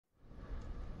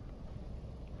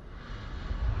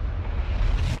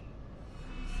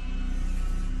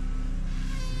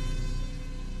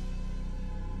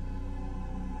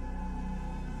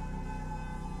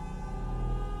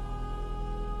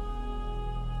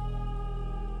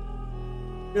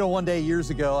You know, one day years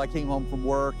ago, I came home from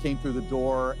work, came through the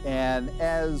door, and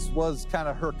as was kind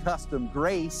of her custom,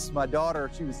 Grace, my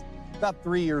daughter, she was about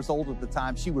 3 years old at the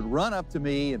time, she would run up to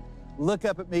me and look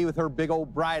up at me with her big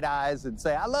old bright eyes and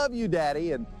say, "I love you,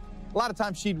 Daddy." And a lot of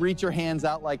times she'd reach her hands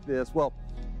out like this. Well,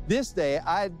 this day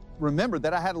I remembered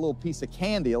that I had a little piece of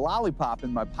candy, a lollipop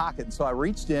in my pocket. And so I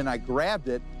reached in, I grabbed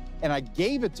it, and I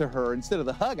gave it to her. Instead of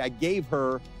the hug, I gave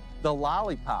her the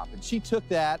lollipop. And she took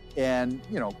that and,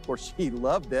 you know, of course she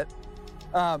loved it.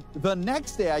 The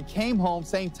next day I came home,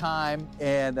 same time,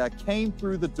 and came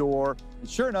through the door. And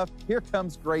sure enough, here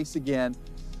comes Grace again,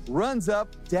 runs up,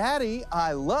 "Daddy,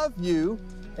 I love you,"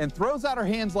 and throws out her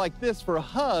hands like this for a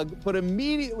hug, but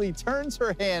immediately turns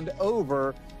her hand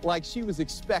over like she was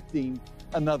expecting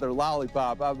another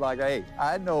lollipop. I'm like, hey,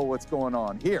 I know what's going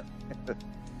on here.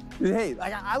 Hey,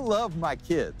 like, I love my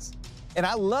kids, and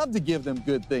I love to give them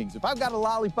good things. If I've got a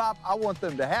lollipop, I want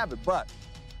them to have it, but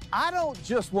I don't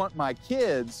just want my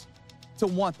kids to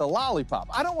want the lollipop.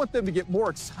 I don't want them to get more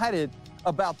excited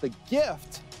about the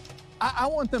gift. I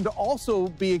want them to also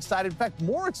be excited, in fact,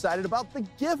 more excited about the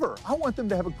giver. I want them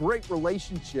to have a great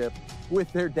relationship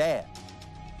with their dad.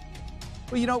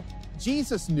 Well, you know,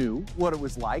 Jesus knew what it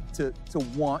was like to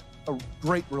want a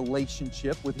great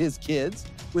relationship with his kids,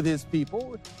 with his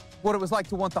people, what it was like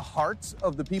to want the hearts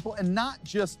of the people and not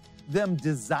just them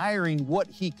desiring what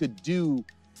he could do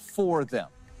for them.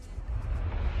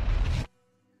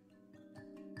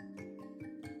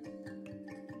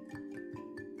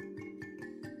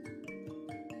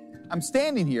 I'm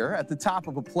standing here at the top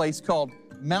of a place called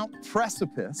Mount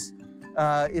Precipice.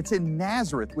 It's in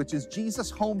Nazareth, which is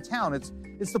Jesus' hometown.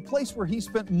 It's the place where he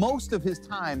spent most of his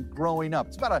time growing up.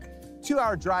 It's about a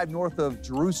 2-hour drive north of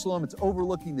Jerusalem. It's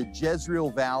overlooking the Jezreel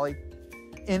Valley.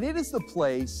 And it is the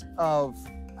place of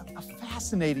a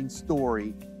fascinating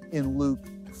story in Luke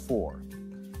 4.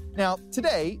 Now,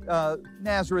 today,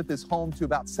 Nazareth is home to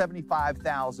about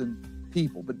 75,000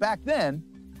 people. But back then,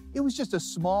 it was just a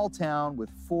small town with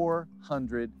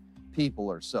 400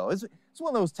 people or so. It's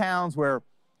one of those towns where,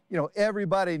 you know,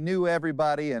 everybody knew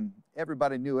everybody and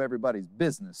everybody knew everybody's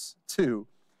business too.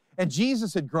 And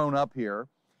Jesus had grown up here.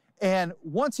 And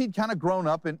once he'd kind of grown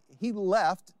up, and he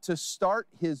left to start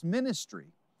his ministry.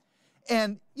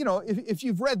 And, you know, if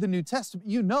you've read the New Testament,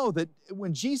 you know that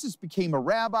when Jesus became a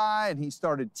rabbi and he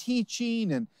started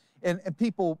teaching and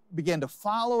people began to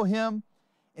follow him,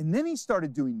 and then he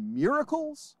started doing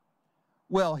miracles,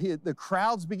 well, the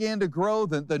crowds began to grow,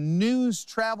 the news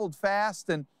traveled fast,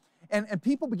 and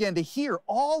people began to hear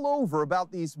all over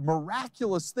about these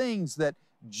miraculous things that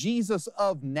Jesus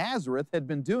of Nazareth had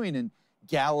been doing in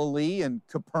Galilee and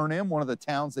Capernaum, one of the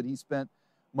towns that he spent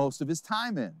most of his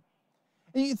time in.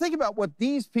 And you think about what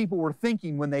these people were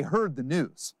thinking when they heard the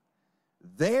news.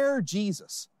 Their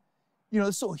Jesus, you know,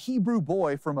 this little Hebrew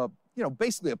boy from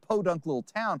basically a podunk little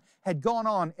town, had gone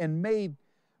on and made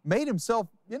himself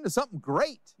into something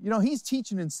great. You know, he's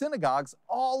teaching in synagogues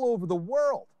all over the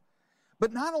world.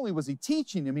 But not only was he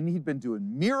teaching, I mean, he'd been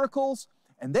doing miracles,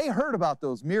 and they heard about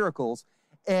those miracles.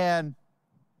 And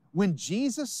when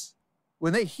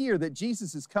they hear that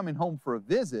Jesus is coming home for a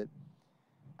visit,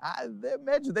 I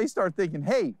imagine they start thinking,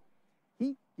 hey,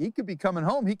 he could be coming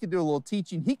home. He could do a little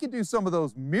teaching. He could do some of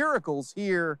those miracles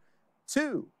here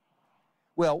too.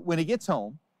 Well, when he gets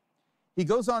home, he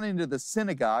goes on into the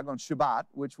synagogue on Shabbat,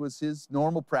 which was his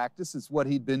normal practice. It's what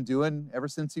he'd been doing ever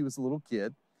since he was a little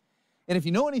kid. And if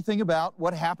you know anything about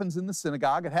what happens in the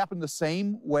synagogue, it happened the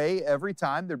same way every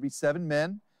time. There'd be 7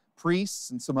 men,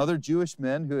 priests, and some other Jewish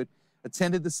men who had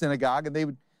attended the synagogue, and they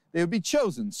would be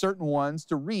chosen, certain ones,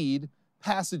 to read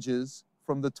passages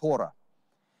from the Torah.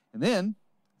 And then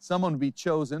someone would be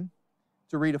chosen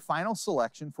to read a final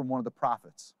selection from one of the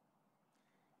prophets.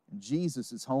 And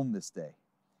Jesus is home this day,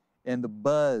 and the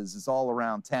buzz is all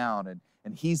around town,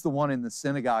 and he's the one in the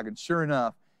synagogue, and sure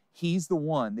enough, he's the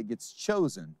one that gets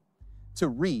chosen to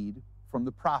read from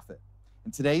the prophet.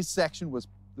 And today's section was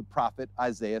the prophet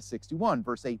Isaiah 61,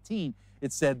 verse 18.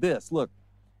 It said this, look,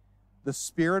 "The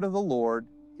Spirit of the Lord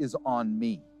is on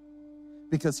me,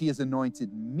 because he has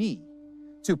anointed me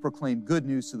to proclaim good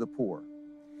news to the poor.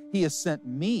 He has sent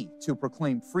me to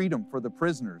proclaim freedom for the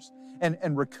prisoners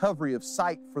and recovery of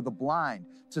sight for the blind,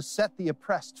 to set the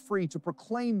oppressed free, to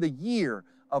proclaim the year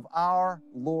of our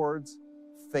Lord's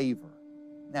favor."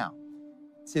 Now,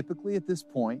 typically at this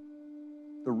point,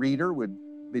 the reader would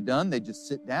be done. They'd just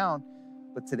sit down.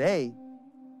 But today,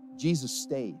 Jesus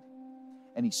stayed,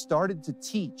 and he started to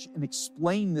teach and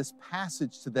explain this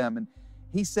passage to them. And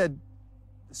he said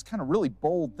this kind of really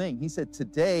bold thing. He said,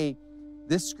 "Today,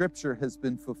 this scripture has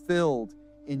been fulfilled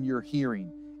in your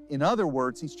hearing." In other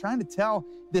words, he's trying to tell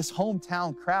this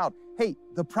hometown crowd, hey,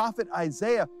 the prophet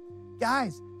Isaiah,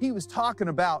 guys, he was talking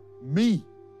about me.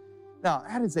 Now,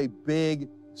 that is a big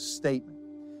statement.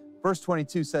 Verse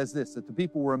 22 says this, that the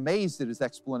people were amazed at his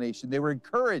explanation. They were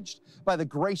encouraged by the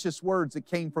gracious words that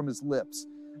came from his lips.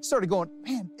 They started going,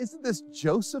 man, isn't this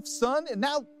Joseph's son? And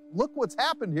now look what's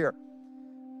happened here.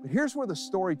 But here's where the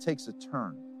story takes a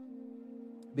turn.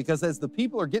 Because as the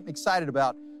people are getting excited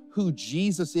about who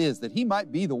Jesus is, that he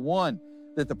might be the one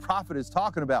that the prophet is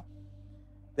talking about,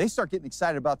 they start getting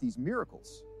excited about these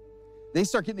miracles. They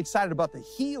start getting excited about the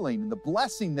healing and the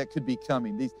blessing that could be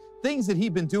coming, these things that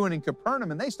he'd been doing in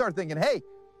Capernaum, and they start thinking, hey,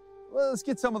 well, let's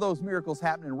get some of those miracles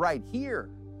happening right here,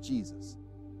 Jesus.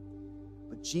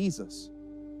 But Jesus,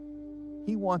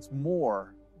 he wants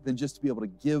more than just to be able to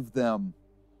give them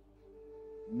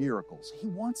miracles. He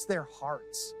wants their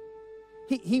hearts.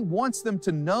 He wants them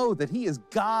to know that he is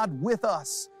God with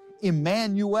us,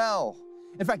 Emmanuel.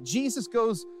 In fact, Jesus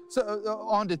goes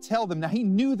on to tell them, now he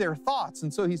knew their thoughts,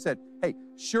 and so he said, hey,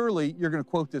 surely you're going to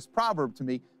quote this proverb to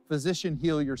me, physician,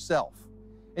 heal yourself.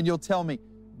 And you'll tell me,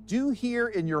 do here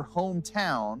in your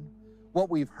hometown what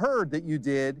we've heard that you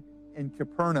did in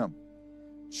Capernaum.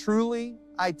 Truly,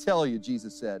 I tell you,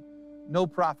 Jesus said, no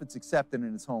prophet's accepted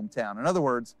in his hometown. In other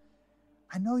words,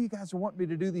 I know you guys are wanting me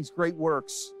to do these great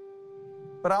works,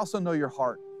 but I also know your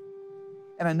heart.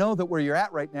 And I know that where you're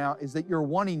at right now is that you're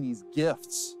wanting these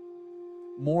gifts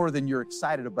more than you're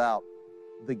excited about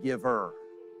the giver.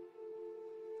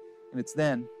 And it's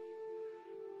then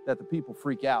that the people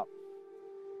freak out.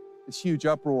 This huge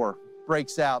uproar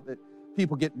breaks out, that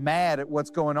people get mad at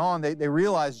what's going on. They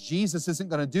realize Jesus isn't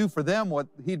going to do for them what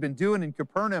he'd been doing in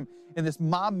Capernaum, and this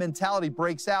mob mentality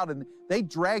breaks out, and they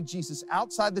drag Jesus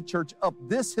outside the church up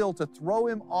this hill to throw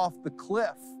him off the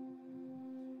cliff.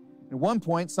 At one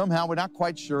point, somehow, we're not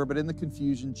quite sure, but in the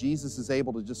confusion, Jesus is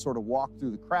able to just sort of walk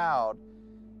through the crowd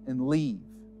and leave.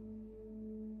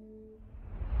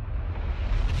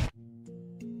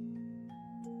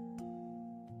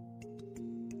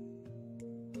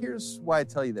 Here's why I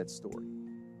tell you that story.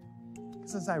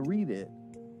 Because as I read it,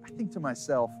 I think to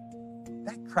myself,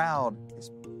 that crowd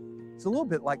is a little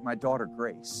bit like my daughter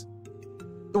Grace.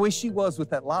 The way she was with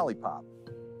that lollipop.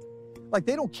 Like,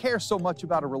 they don't care so much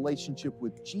about a relationship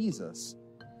with Jesus.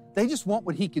 They just want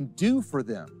what he can do for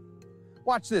them.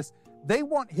 Watch this. They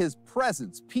want his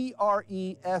presence, P-R-E-S-E-N-T-S.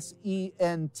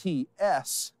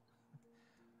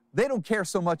 They don't care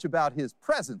so much about his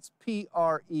presence,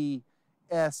 P-R-E-S-E-N-C-E.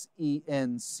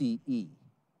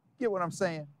 Get what I'm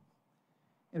saying?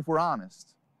 And if we're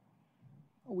honest,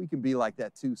 well, we can be like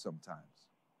that too sometimes.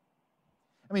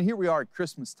 I mean, here we are at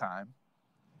Christmas time.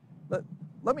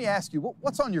 Let me ask you,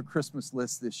 what's on your Christmas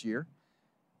list this year?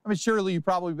 I mean, surely you've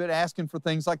probably been asking for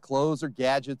things like clothes or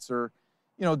gadgets or,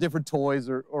 you know, different toys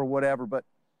or whatever, but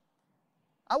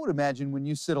I would imagine when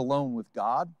you sit alone with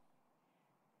God,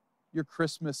 your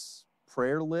Christmas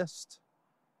prayer list,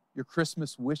 your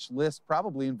Christmas wish list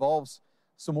probably involves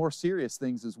some more serious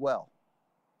things as well.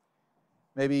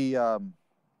 Maybe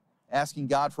asking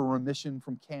God for remission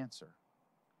from cancer,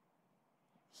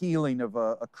 healing of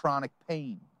a chronic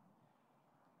pain,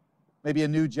 maybe a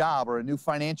new job or a new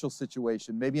financial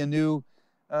situation, maybe a new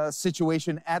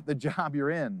situation at the job you're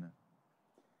in.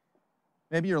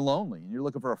 Maybe you're lonely and you're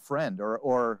looking for a friend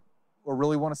or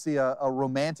really want to see a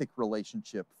romantic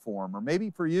relationship form. Or maybe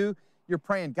for you, you're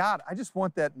praying, God, I just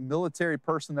want that military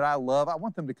person that I love. I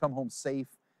want them to come home safe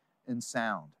and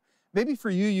sound. Maybe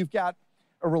for you, you've got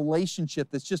a relationship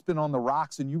that's just been on the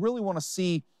rocks and you really want to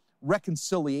see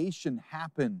reconciliation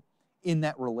happen in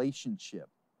that relationship.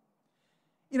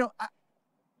 You know,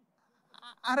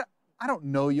 I don't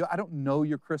know you. I don't know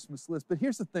your Christmas list, but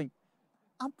here's the thing.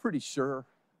 I'm pretty sure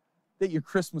that your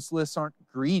Christmas lists aren't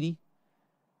greedy.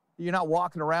 You're not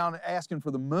walking around asking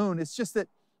for the moon. It's just that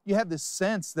you have this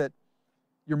sense that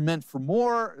you're meant for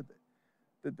more,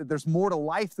 that there's more to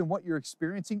life than what you're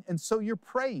experiencing. And so you're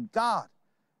praying, God,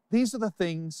 these are the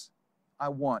things I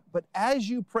want. But as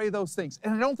you pray those things,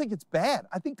 and I don't think it's bad.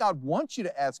 I think God wants you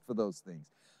to ask for those things.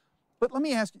 But let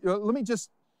me just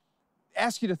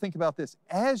ask you to think about this.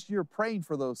 As you're praying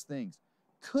for those things,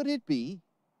 could it be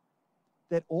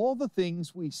that all the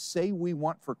things we say we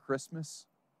want for Christmas,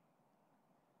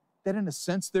 that in a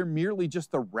sense they're merely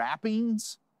just the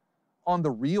wrappings on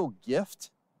the real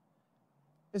gift?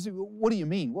 What do you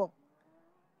mean? Well,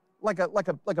 like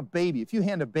a baby. If you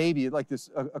hand a baby like this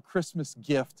a Christmas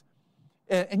gift,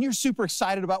 and you're super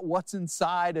excited about what's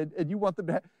inside, and you want them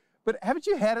to have, but haven't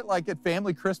you had it like at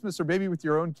family Christmas or maybe with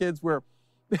your own kids where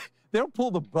they'll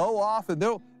pull the bow off and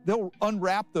they'll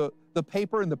unwrap the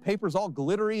paper and the paper's all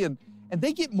glittery and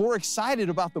they get more excited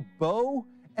about the bow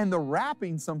and the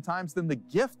wrapping sometimes than the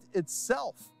gift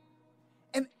itself.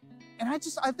 And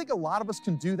I think a lot of us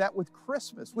can do that with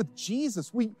Christmas. With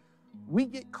Jesus, we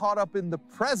get caught up in the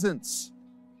presence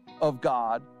of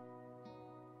God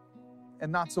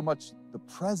and not so much the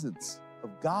presence of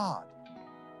God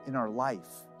in our life.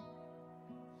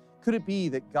 Could it be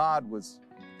that God was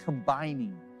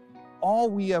combining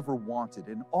all we ever wanted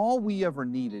and all we ever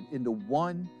needed into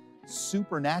one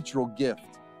supernatural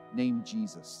gift named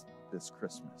Jesus this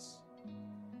Christmas?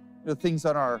 Things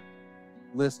on our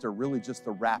list are really just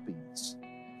the wrappings,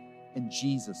 and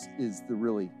Jesus is the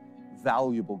really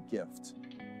valuable gift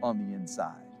on the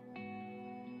inside.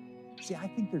 See, I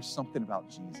think there's something about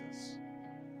Jesus,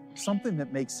 something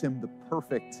that makes him the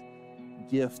perfect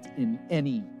gift in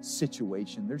any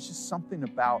situation. There's just something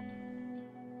about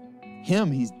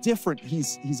him. He's different.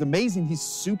 He's amazing. He's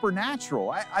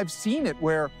supernatural. I've seen it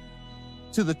where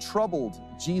to the troubled,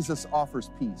 Jesus offers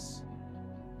peace.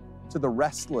 To the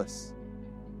restless,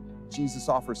 Jesus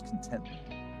offers contentment.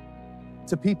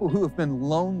 To people who have been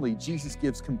lonely, Jesus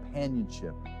gives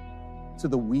companionship. To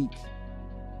the weak,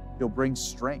 he'll bring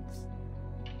strength.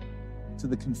 To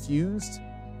the confused,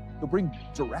 he'll bring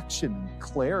direction and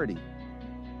clarity.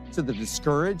 To the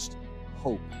discouraged,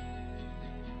 hope.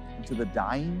 And to the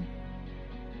dying,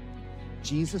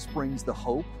 Jesus brings the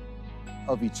hope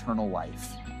of eternal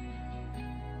life.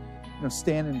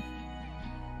 Standing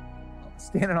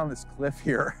on this cliff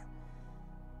here,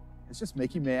 it's just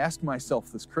making me ask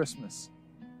myself this Christmas,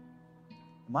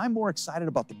 am I more excited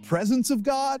about the presence of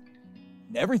God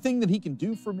and everything that he can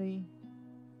do for me?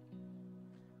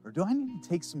 Or do I need to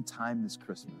take some time this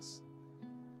Christmas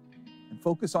and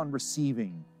focus on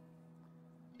receiving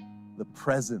the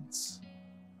presence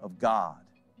of God,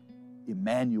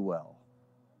 Emmanuel,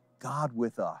 God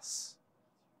with us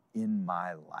in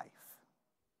my life?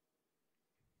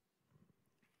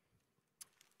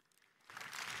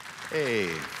 Hey.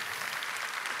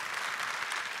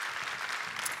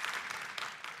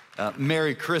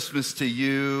 Merry Christmas to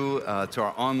you, to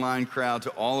our online crowd, to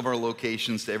all of our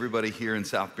locations, to everybody here in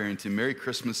South Barrington. Merry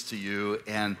Christmas to you.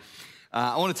 And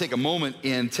I want to take a moment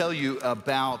and tell you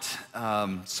about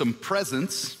some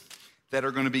presents that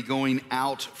are going to be going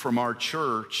out from our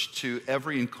church to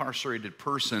every incarcerated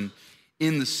person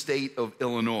in the state of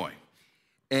Illinois.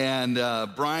 And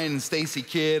Brian and Stacy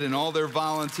Kidd and all their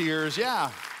volunteers,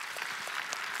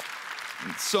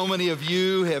 so many of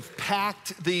you have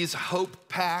packed these hope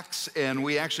packs, and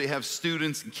we actually have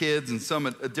students and kids and some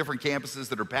at different campuses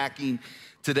that are packing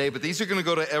today, but these are going to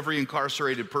go to every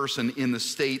incarcerated person in the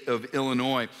state of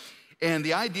Illinois. And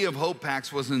the idea of hope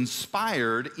packs was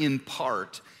inspired in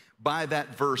part by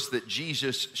that verse that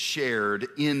Jesus shared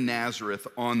in Nazareth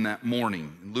on that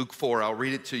morning. In Luke 4, I'll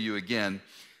read it to you again.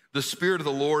 The Spirit of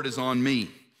the Lord is on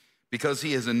me because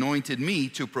he has anointed me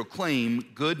to proclaim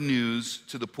good news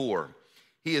to the poor.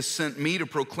 He has sent me to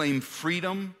proclaim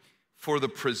freedom for the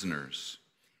prisoners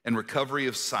and recovery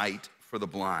of sight for the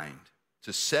blind,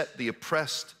 to set the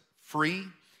oppressed free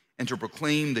and to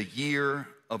proclaim the year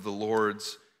of the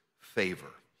Lord's favor.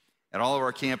 At all of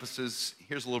our campuses,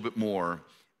 here's a little bit more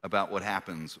about what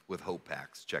happens with Hope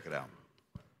Packs. Check it out.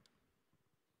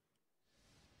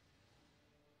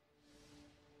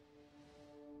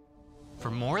 For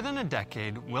more than a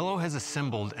decade, Willow has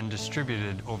assembled and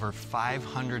distributed over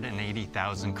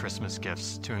 580,000 Christmas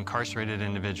gifts to incarcerated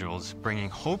individuals, bringing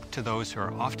hope to those who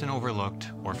are often overlooked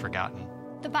or forgotten.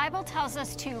 The Bible tells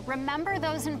us to remember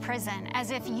those in prison as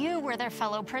if you were their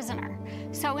fellow prisoner.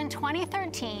 So in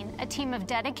 2013, a team of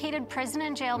dedicated prison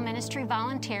and jail ministry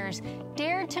volunteers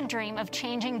dared to dream of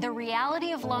changing the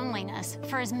reality of loneliness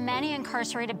for as many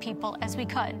incarcerated people as we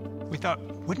could. We thought,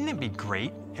 wouldn't it be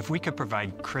great if we could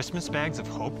provide Christmas bags of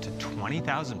hope to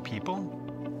 20,000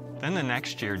 people? Then the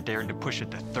next year dared to push it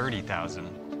to 30,000.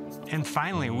 And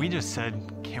finally, we just said,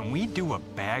 can we do a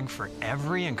bag for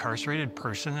every incarcerated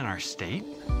person in our state?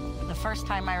 The first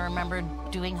time I remembered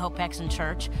doing Hope Packs in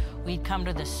church, we'd come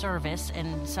to the service,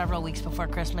 and several weeks before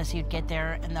Christmas, you'd get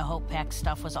there, and the Hope Pack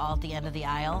stuff was all at the end of the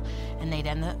aisle, and they'd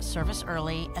end the service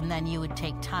early, and then you would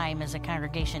take time as a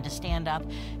congregation to stand up,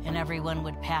 and everyone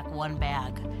would pack one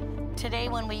bag. Today,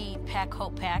 when we pack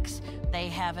Hope Packs, they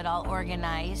have it all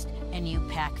organized, and you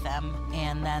pack them,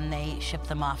 and then they ship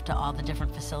them off to all the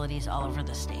different facilities all over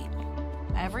the state.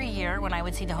 Every year, when I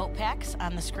would see the Hope Packs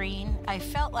on the screen, I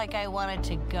felt like I wanted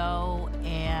to go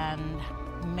and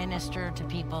minister to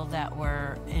people that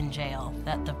were in jail,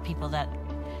 that the people that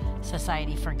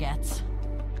society forgets.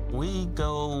 We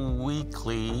go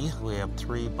weekly. We have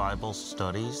 3 Bible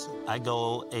studies. I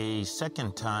go a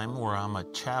second time where I'm a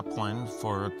chaplain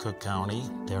for Cook County.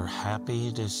 They're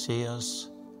happy to see us.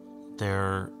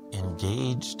 They're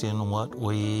engaged in what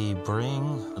we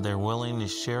bring. They're willing to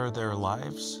share their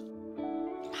lives.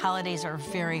 Holidays are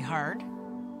very hard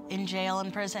in jail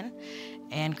and prison,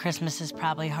 and Christmas is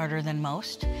probably harder than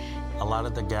most. A lot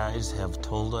of the guys have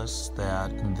told us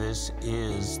that this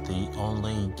is the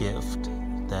only gift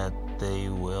that they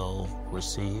will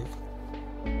receive.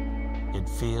 It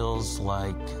feels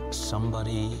like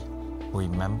somebody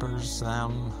remembers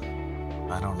them.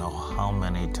 I don't know how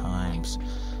many times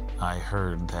I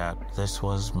heard that this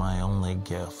was my only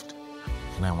gift,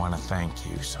 and I want to thank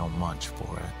you so much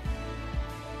for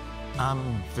it.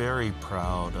 I'm very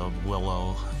proud of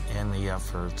Willow and the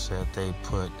efforts that they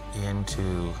put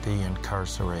into the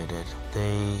incarcerated.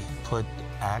 They put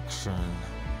action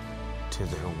to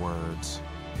their words.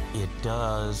 It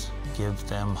does give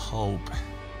them hope.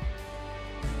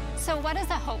 So what is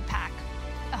a Hope Pack?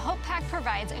 A Hope Pack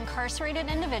provides incarcerated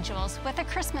individuals with a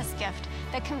Christmas gift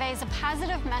that conveys a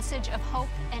positive message of hope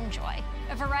and joy.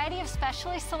 A variety of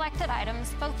specially selected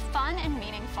items, both fun and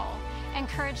meaningful,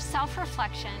 encourage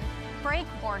self-reflection, break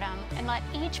boredom, and let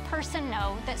each person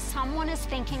know that someone is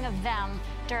thinking of them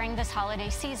during this holiday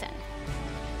season.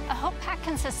 A Hope Pack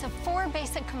consists of 4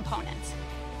 basic components: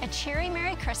 a cheery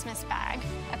Merry Christmas bag,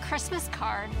 a Christmas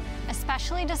card, a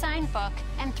specially designed book,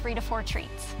 and 3 to 4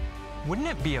 treats. Wouldn't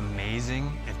it be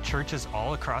amazing if churches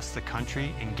all across the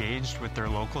country engaged with their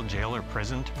local jail or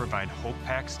prison to provide Hope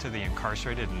Packs to the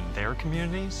incarcerated in their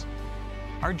communities?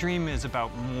 Our dream is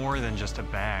about more than just a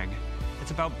bag.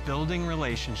 It's about building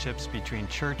relationships between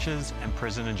churches and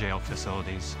prison and jail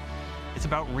facilities. It's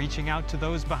about reaching out to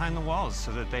those behind the walls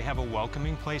so that they have a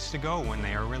welcoming place to go when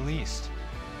they are released.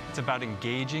 It's about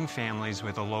engaging families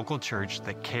with a local church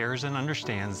that cares and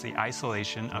understands the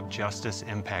isolation of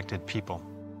justice-impacted people.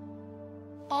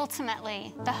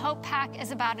 Ultimately, the Hope Pack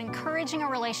is about encouraging a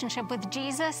relationship with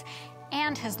Jesus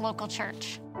and his local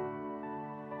church.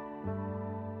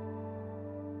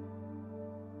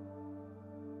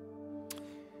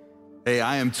 Hey,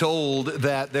 I am told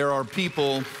that there are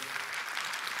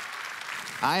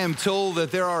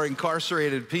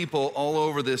incarcerated people all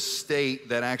over this state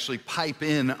that actually pipe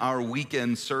in our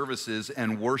weekend services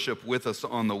and worship with us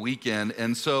on the weekend.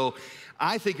 And so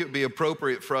I think it would be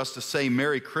appropriate for us to say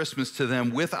Merry Christmas to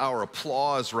them with our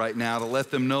applause right now to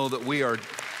let them know that we are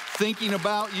thinking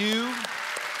about you.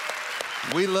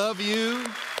 We love you.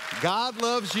 God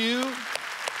loves you.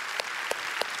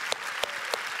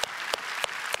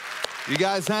 You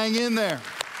guys hang in there.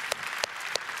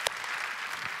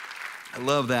 I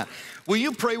love that. Will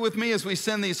you pray with me as we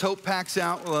send these Hope Packs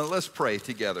out? Well, let's pray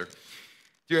together.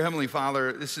 Dear Heavenly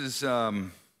Father, this is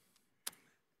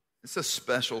it's a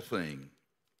special thing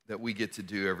that we get to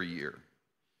do every year.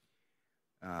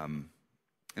 And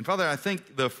Father, I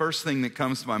think the first thing that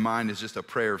comes to my mind is just a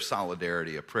prayer of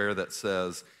solidarity, a prayer that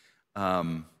says,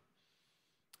 God,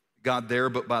 there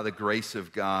but by the grace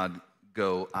of God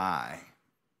go I.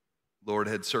 Lord,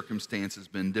 had circumstances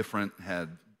been different,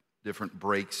 had different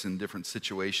breaks and different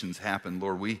situations happen,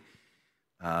 Lord,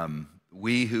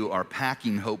 we who are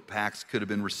packing Hope Packs could have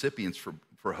been recipients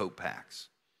for Hope Packs.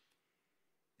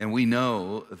 And we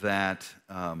know that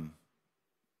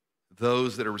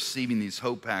those that are receiving these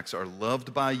Hope Packs are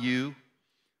loved by you.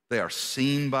 They are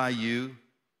seen by you.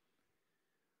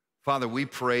 Father, we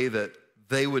pray that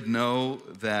they would know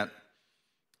that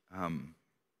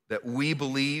that we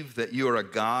believe that you are a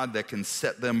God that can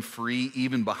set them free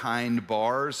even behind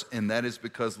bars, and that is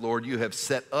because, Lord, you have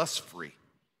set us free.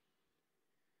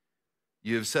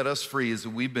 You have set us free as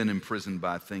we've been imprisoned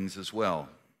by things as well.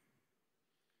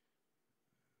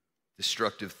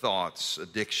 Destructive thoughts,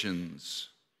 addictions,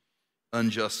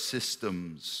 unjust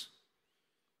systems,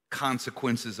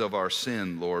 consequences of our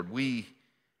sin, Lord. We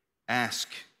ask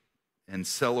and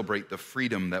celebrate the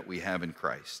freedom that we have in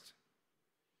Christ.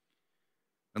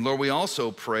 And Lord, we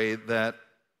also pray that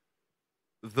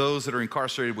those that are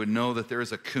incarcerated would know that there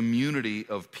is a community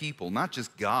of people, not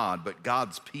just God, but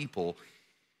God's people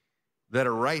that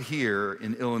are right here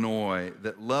in Illinois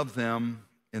that love them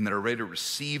and that are ready to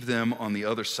receive them on the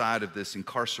other side of this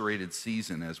incarcerated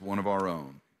season as one of our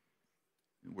own.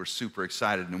 We're super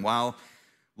excited. And while,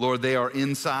 Lord, they are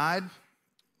inside,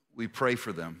 we pray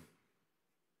for them.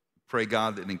 Pray,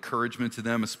 God, that encouragement to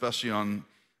them, especially on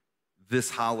this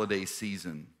holiday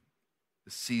season,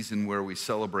 the season where we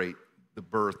celebrate the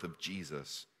birth of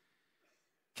Jesus.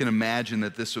 Can imagine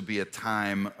that this would be a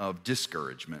time of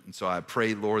discouragement. And so I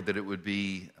pray, Lord, that it would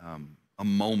be a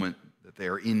moment that they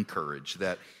are encouraged,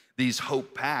 that these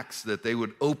Hope Packs, that they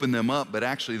would open them up, but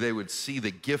actually they would see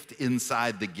the gift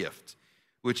inside the gift,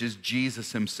 which is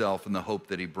Jesus himself and the hope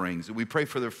that he brings. And we pray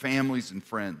for their families and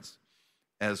friends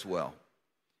as well,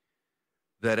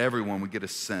 that everyone would get a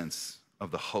sense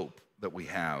of the hope that we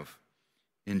have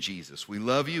in Jesus. We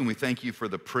love you and we thank you for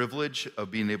the privilege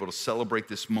of being able to celebrate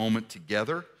this moment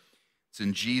together. It's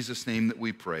in Jesus' name that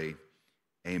we pray.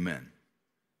 Amen.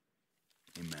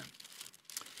 Amen.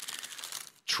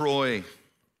 Troy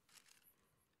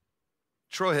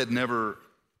had never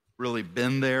really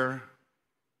been there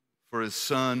for his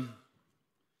son.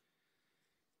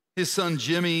 His son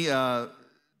Jimmy,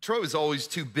 Troy was always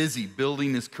too busy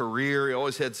building his career. He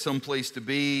always had someplace to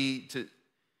be, to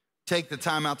take the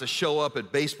time out to show up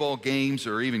at baseball games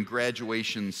or even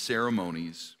graduation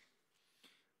ceremonies.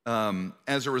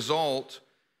 As a result,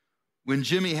 when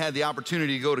Jimmy had the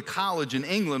opportunity to go to college in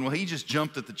England, well, he just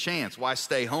jumped at the chance. Why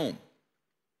stay home?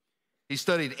 He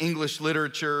studied English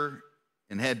literature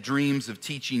and had dreams of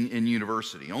teaching in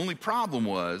university. Only problem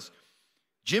was,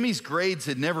 Jimmy's grades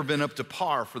had never been up to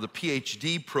par for the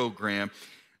PhD program.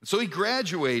 So he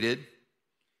graduated.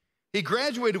 He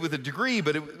graduated with a degree,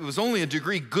 but it was only a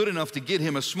degree good enough to get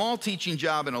him a small teaching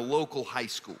job in a local high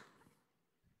school.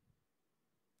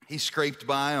 He scraped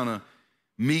by on a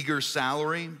meager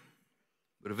salary,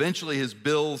 but eventually his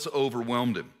bills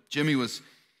overwhelmed him. Jimmy was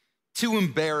too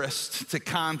embarrassed to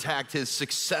contact his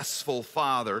successful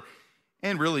father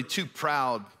and really too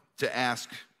proud to ask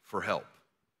for help.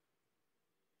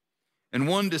 And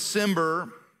one December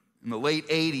in the late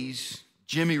 80s,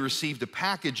 Jimmy received a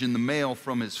package in the mail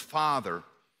from his father.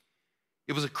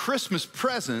 It was a Christmas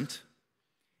present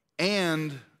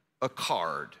and a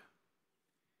card.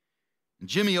 And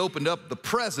Jimmy opened up the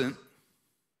present,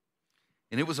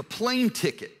 and it was a plane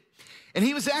ticket. And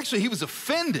he was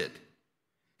offended.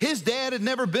 His dad had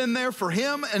never been there for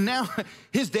him, and now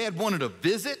his dad wanted a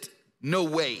visit? No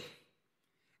way.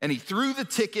 And he threw the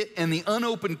ticket and the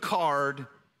unopened card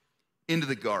into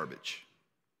the garbage.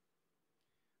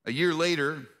 A year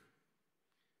later,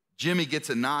 Jimmy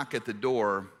gets a knock at the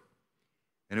door,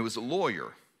 and it was a lawyer.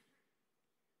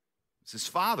 It was his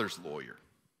father's lawyer.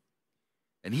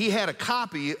 And he had a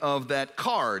copy of that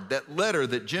card, that letter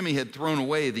that Jimmy had thrown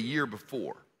away the year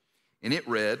before. And it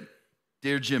read,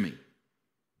 "Dear Jimmy,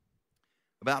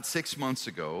 about 6 months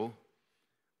ago,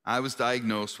 I was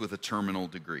diagnosed with a terminal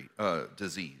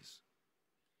disease.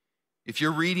 If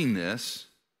you're reading this,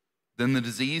 then the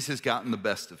disease has gotten the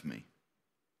best of me.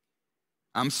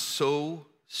 I'm so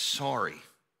sorry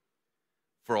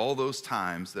for all those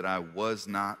times that I was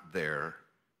not there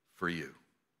for you.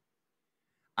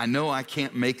 I know I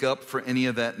can't make up for any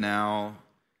of that now,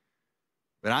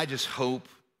 but I just hope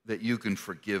that you can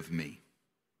forgive me.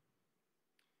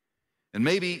 And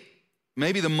maybe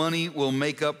the money will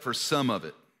make up for some of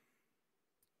it.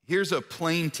 Here's a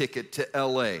plane ticket to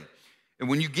LA. And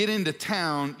when you get into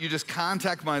town, you just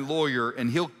contact my lawyer and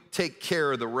he'll take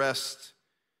care of the rest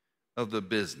of the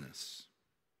business.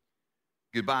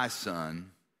 Goodbye,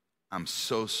 son. I'm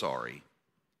so sorry,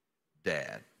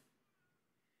 Dad."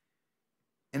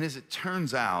 And as it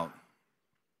turns out,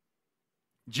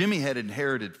 Jimmy had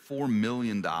inherited $4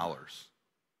 million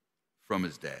from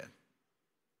his dad.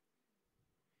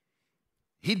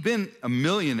 He'd been a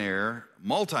millionaire,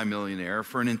 multimillionaire,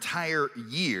 for an entire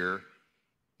year,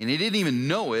 and he didn't even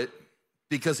know it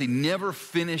because he never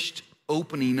finished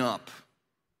opening up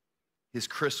his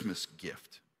Christmas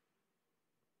gift.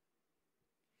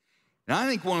 And I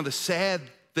think one of the sad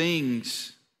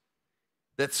things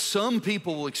that some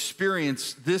people will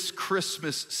experience this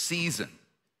Christmas season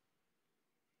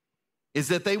is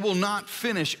that they will not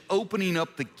finish opening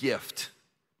up the gift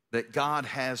that God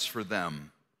has for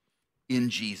them in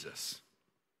Jesus.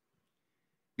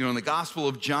 You know, in the Gospel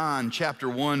of John, chapter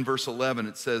 1, verse 11,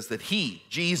 it says that he,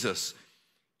 Jesus,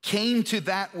 came to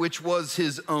that which was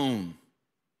his own,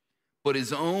 but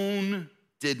his own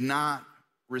did not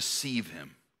receive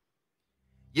him.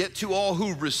 Yet to all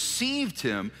who received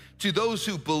him, to those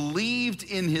who believed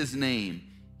in his name,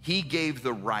 he gave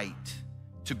the right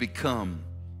to become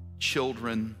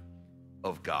children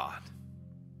of God.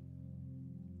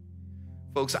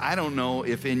 Folks, I don't know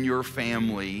if in your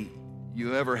family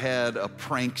you ever had a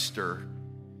prankster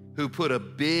who put a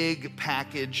big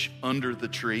package under the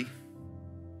tree.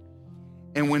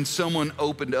 And when someone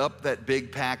opened up that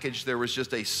big package, there was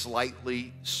just a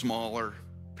slightly smaller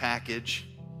package.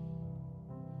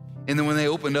 And then when they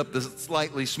opened up the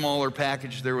slightly smaller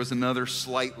package, there was another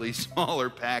slightly smaller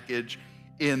package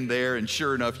in there. And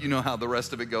sure enough, you know how the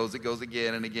rest of it goes. It goes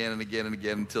again and again and again and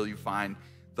again until you find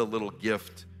the little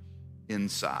gift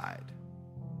inside.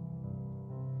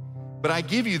 But I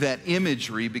give you that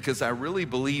imagery because I really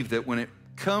believe that when it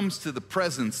comes to the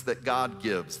presents that God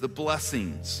gives, the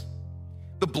blessings,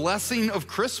 the blessing of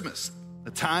Christmas,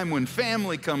 the time when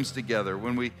family comes together,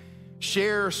 when we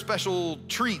share special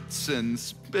treats and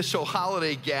special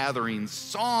holiday gatherings,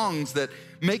 songs that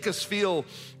make us feel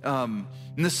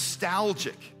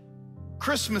nostalgic,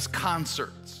 Christmas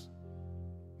concerts,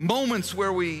 moments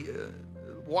where we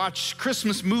watch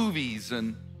Christmas movies,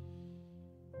 and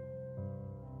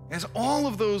as all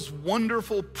of those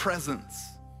wonderful presents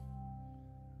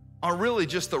are really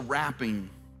just the wrapping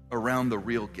around the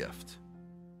real gift,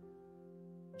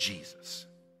 Jesus.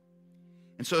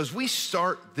 And so as we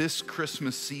start this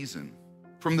Christmas season,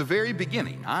 from the very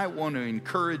beginning, I want to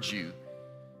encourage you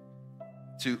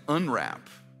to unwrap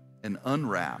and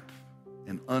unwrap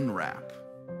and unwrap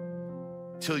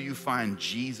till you find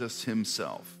Jesus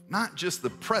himself. Not just the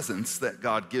presents that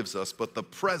God gives us, but the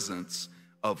presence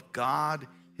of God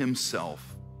himself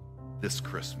this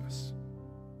Christmas.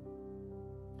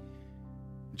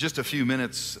 In just a few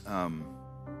minutes, the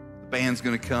band's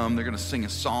gonna come. They're gonna sing a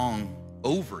song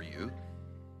over you.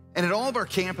 And at all of our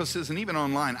campuses and even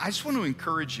online, I just want to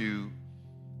encourage you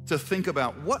to think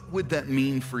about what would that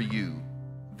mean for you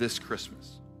this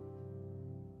Christmas?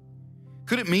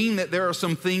 Could it mean that there are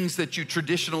some things that you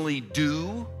traditionally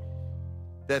do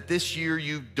that this year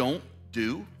you don't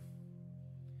do?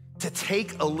 To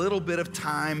take a little bit of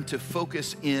time to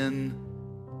focus in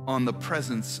on the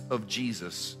presence of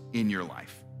Jesus in your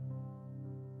life?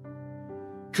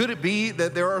 Could it be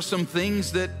that there are some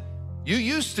things that you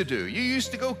used to do? You used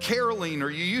to go caroling,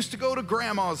 or you used to go to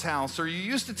grandma's house, or you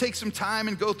used to take some time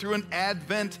and go through an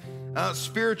Advent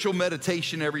spiritual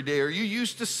meditation every day, or you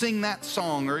used to sing that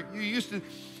song, or you used to,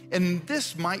 and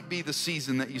this might be the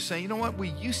season that you say, you know what, we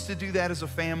used to do that as a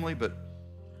family, but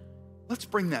let's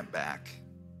bring that back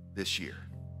this year.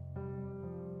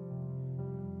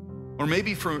 Or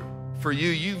maybe for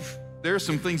you, there are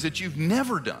some things that you've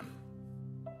never done.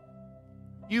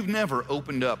 You've never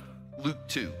opened up Luke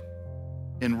 2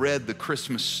 and read the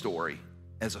Christmas story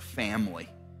as a family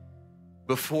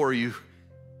before you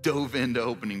dove into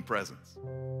opening presents.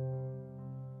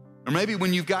 Or maybe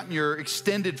when you've gotten your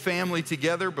extended family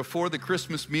together before the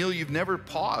Christmas meal, you've never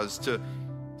paused to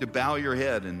bow your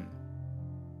head and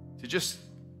to just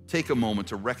take a moment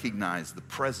to recognize the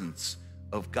presence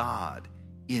of God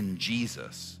in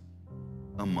Jesus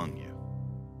among you.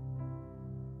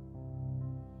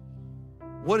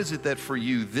 What is it that for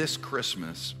you this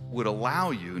Christmas would allow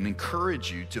you and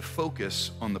encourage you to focus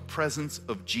on the presence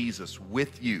of Jesus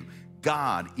with you,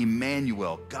 God,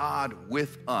 Emmanuel, God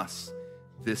with us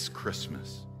this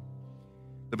Christmas?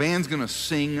 The band's gonna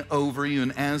sing over you,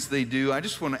 and as they do, I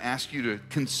just wanna ask you to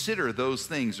consider those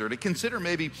things, or to consider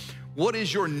maybe what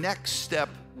is your next step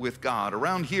with God.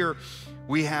 Around here,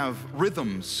 we have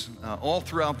rhythms all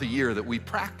throughout the year that we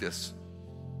practice.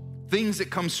 Things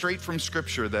that come straight from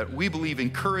Scripture that we believe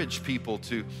encourage people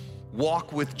to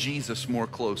walk with Jesus more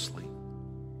closely.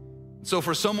 So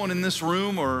for someone in this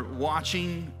room or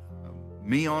watching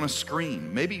me on a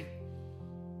screen, maybe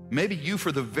you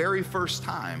for the very first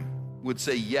time would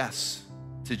say yes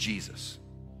to Jesus.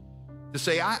 To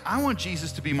say, I want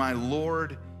Jesus to be my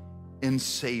Lord and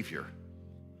Savior.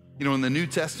 You know, in the New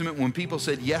Testament, when people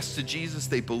said yes to Jesus,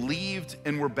 they believed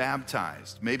and were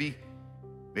baptized. Maybe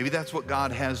that's what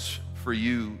God has for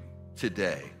you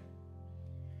today.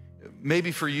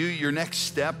 Maybe for you, your next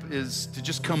step is to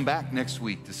just come back next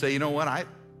week to say, you know what, I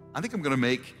think I'm gonna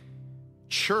make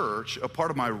church a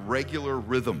part of my regular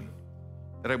rhythm,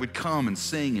 that I would come and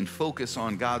sing and focus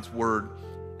on God's word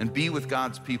and be with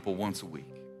God's people once a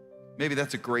week. Maybe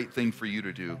that's a great thing for you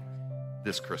to do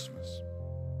this Christmas.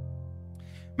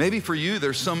 Maybe for you,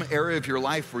 there's some area of your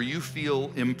life where you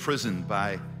feel imprisoned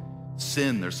by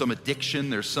sin. There's some addiction,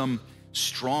 there's some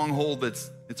stronghold it's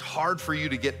hard for you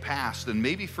to get past. And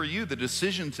maybe for you, the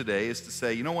decision today is to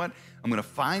say, you know what, I'm gonna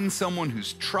find someone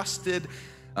who's trusted,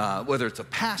 whether it's a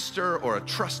pastor or a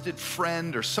trusted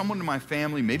friend or someone in my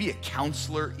family, maybe a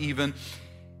counselor even.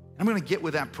 I'm gonna get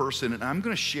with that person and I'm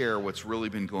gonna share what's really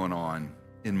been going on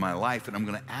in my life, and I'm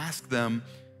gonna ask them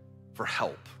for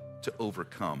help to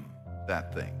overcome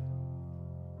that thing.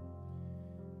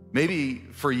 Maybe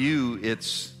for you,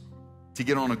 it's to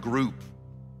get on a group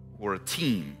or a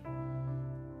team,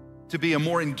 to be a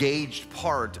more engaged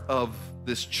part of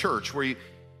this church where you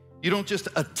don't just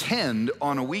attend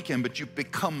on a weekend, but you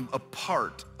become a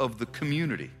part of the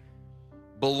community,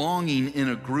 belonging in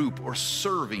a group or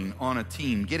serving on a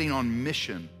team, getting on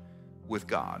mission with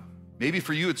God. Maybe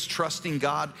for you, it's trusting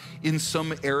God in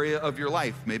some area of your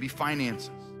life, maybe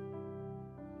finances.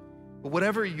 But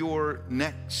whatever your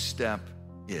next step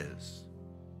is,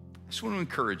 I just want to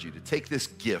encourage you to take this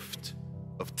gift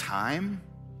of time,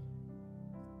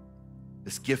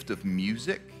 this gift of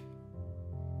music,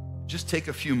 just take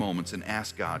a few moments and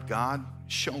ask God, God,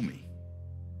 show me.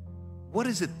 What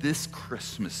is it this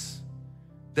Christmas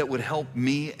that would help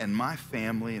me and my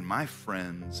family and my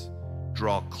friends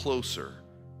draw closer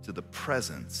to the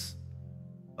presence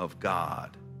of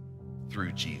God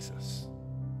through Jesus?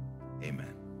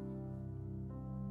 Amen.